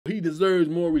He deserves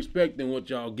more respect than what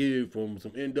y'all give from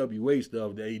some NWA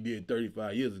stuff that he did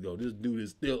 35 years ago. This dude is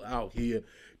still out here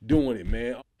doing it,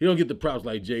 man. He don't get the props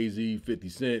like Jay-Z, 50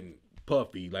 Cent, and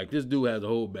Puffy. Like, this dude has a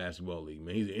whole basketball league,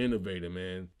 man. He's an innovator,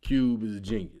 man. Cube is a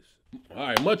genius. All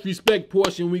right, much respect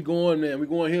portion. We going, man. We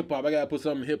going hip hop. I gotta put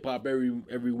something hip hop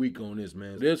every week on this,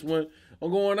 man. This one,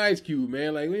 I'm going Ice Cube,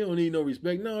 man. Like, we don't need no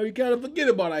respect. No, you gotta forget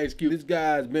about Ice Cube. This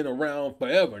guy's been around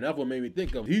forever, and that's what made me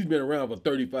think of him. He's been around for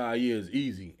 35 years,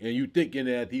 easy. And you thinking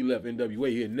that he left NWA,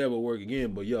 he'd never work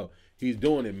again, but yo, he's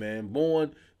doing it, man.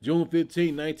 Born June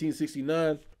 15,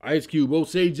 1969. Ice Cube,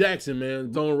 O'Shea Jackson,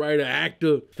 man. Songwriter,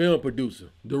 actor, film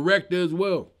producer, director as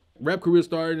well. Rap career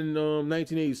started in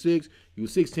 1986. He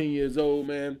was 16 years old,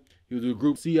 man. He was with the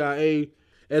group CIA.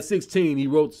 At 16, he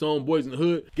wrote the song Boys in the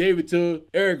Hood, gave it to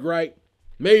Eric Wright,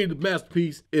 made the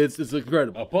masterpiece. It's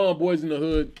incredible. Upon Boys in the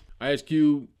Hood, Ice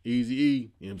Cube, Eazy-E,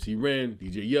 MC Ren,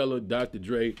 DJ Yella, Dr.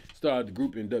 Dre started the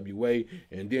group NWA,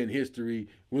 and then history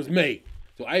was made.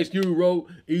 So Ice Cube wrote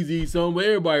Eazy-E's song, but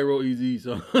everybody wrote Eazy-E's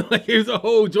song. Like, it was a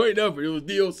whole joint effort. It was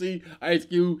DOC, Ice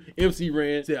Cube, MC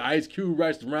Ren. Said Ice Cube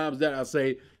writes the rhymes that I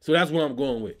say. So that's what I'm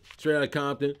going with. Straight Outta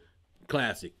Compton,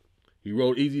 classic. He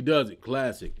wrote Easy Does It,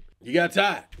 classic. He got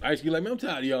tired. Ice Cube like, man, I'm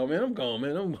tired of y'all, man. I'm gone,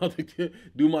 man. I'm about to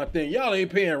do my thing. Y'all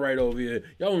ain't paying right over here.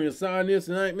 Y'all want me to sign this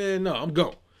tonight, man? No, I'm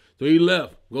gone. So he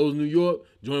left, goes to New York,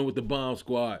 joined with the Bomb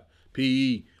Squad,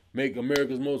 PE, make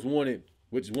America's Most Wanted,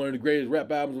 which is one of the greatest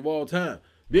rap albums of all time.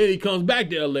 Then he comes back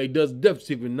to LA, does Death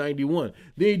Secret in 91.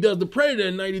 Then he does The Predator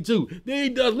in 92. Then he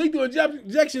does Lethal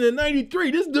Injection in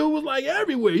 93. This dude was like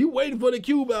everywhere. He waiting for the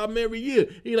Cube album every year.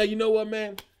 He like, you know what,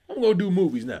 man? I'm going to do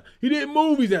movies now. He did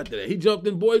movies after that. He jumped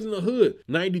in Boys in the Hood,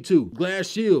 92. Glass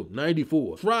Shield,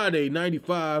 94. Friday,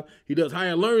 95. He does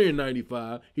Higher Learning in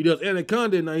 95. He does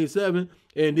Anaconda in 97.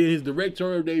 And then his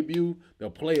directorial debut, The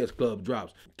Players Club,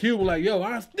 drops. Cube was like, yo,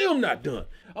 I'm still not done.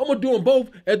 I'm going to do them both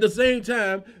at the same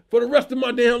time for the rest of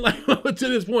my damn life up to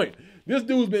this point. This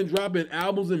dude's been dropping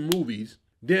albums and movies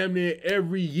damn near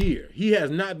every year. He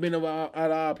has not been out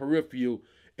of our peripheral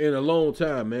in a long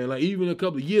time, man. Like, even a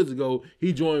couple of years ago,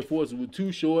 he joined forces with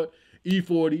Too Short,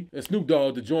 E40, and Snoop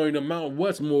Dogg to join the Mount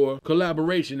Westmore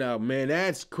collaboration album, man.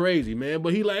 That's crazy, man.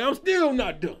 But he like, I'm still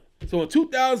not done. So in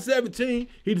 2017,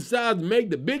 he decides to make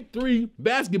the Big Three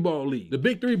Basketball League. The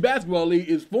Big Three Basketball League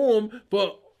is formed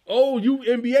for old youth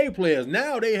NBA players.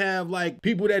 Now they have like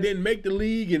people that didn't make the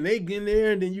league and they get in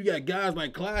there, and then you got guys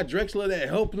like Clyde Drexler that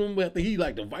helped him after he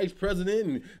like the vice president,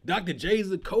 and Dr. J's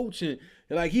the coach, and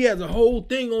like he has a whole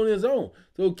thing on his own.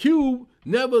 So Cube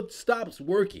never stops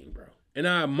working, bro. And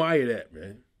I admire that,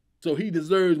 man. So he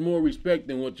deserves more respect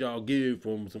than what y'all give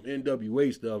from some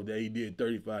NWA stuff that he did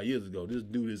 35 years ago. This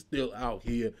dude is still out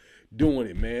here doing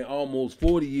it, man. Almost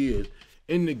 40 years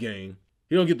in the game.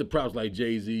 He don't get the props like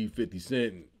Jay-Z, 50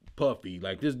 Cent, and Puffy.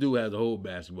 Like, this dude has a whole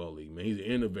basketball league, man. He's an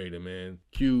innovator, man.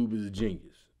 Cube is a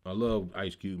genius. I love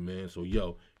Ice Cube, man. So,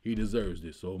 yo, he deserves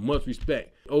this. So, much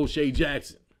respect. O'Shea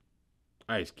Jackson,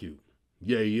 Ice Cube.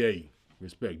 Yay, yay.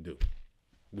 Respect, dude.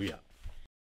 We out.